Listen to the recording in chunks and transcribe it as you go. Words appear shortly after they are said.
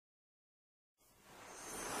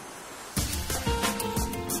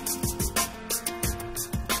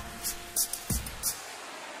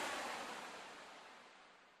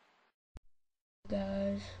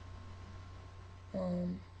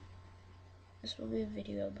This will be a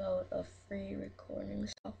video about a free recording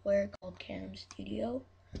software called Cam Studio.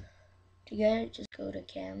 To get it, just go to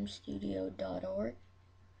camstudio.org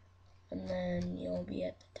and then you'll be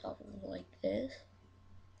at the top of it like this.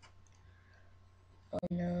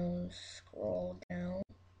 Now scroll down.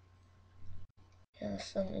 It has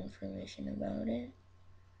some information about it.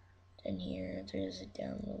 Then here there's a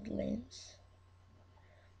download links.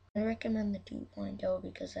 I recommend the 2.0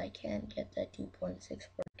 because I can't get that 2.6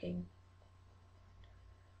 working.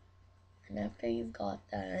 And after you've got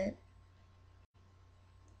that,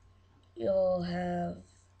 you'll have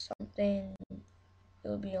something.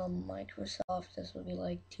 It'll be on Microsoft. This will be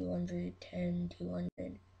like 210,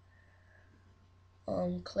 200.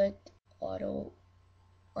 Click auto,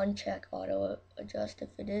 uncheck auto adjust if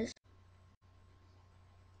it is.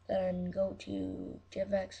 Then go to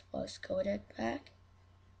DivX plus codec pack.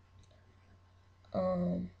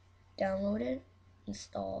 Download it,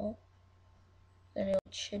 install. Then it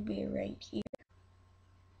should be right here.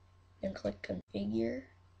 Then click configure.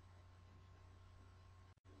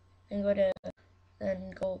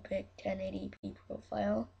 Then go pick 1080p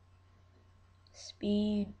profile.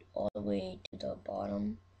 Speed all the way to the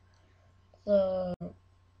bottom. The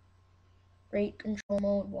rate control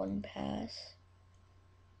mode 1 pass.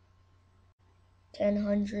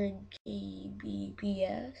 1000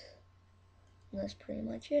 kbps. And that's pretty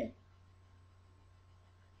much it.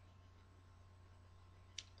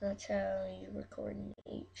 That's how you record in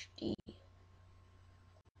HD.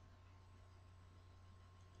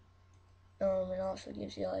 It also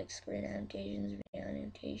gives you like screen annotations, video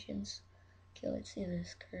annotations. Okay, let's see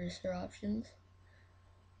this cursor options.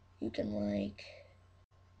 You can like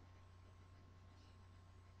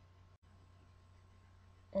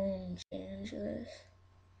change this.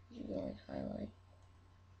 You can like highlight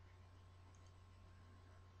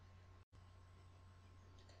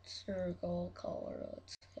circle color.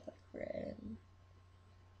 Let's get like red.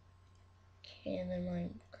 Okay, and then my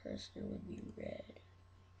cursor would be red.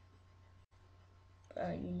 But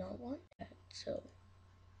I do not want that, so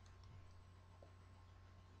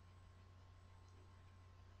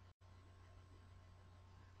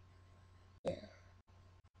yeah.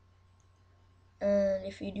 And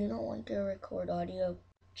if you do not want to record audio,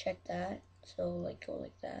 check that. So like go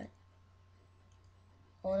like that.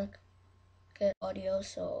 I want to get audio,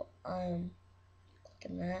 so I'm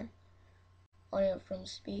clicking that. Audio from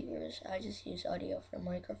speakers, I just use audio from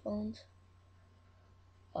microphones.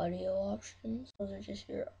 Audio options, those are just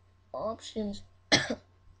your options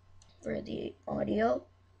for the audio.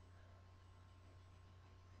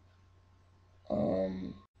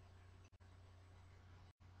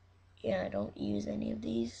 Yeah, I don't use any of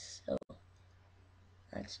these, so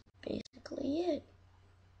that's basically it.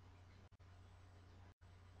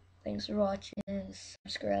 Thanks for watching,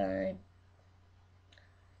 subscribe.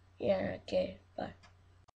 Yeah, okay, bye.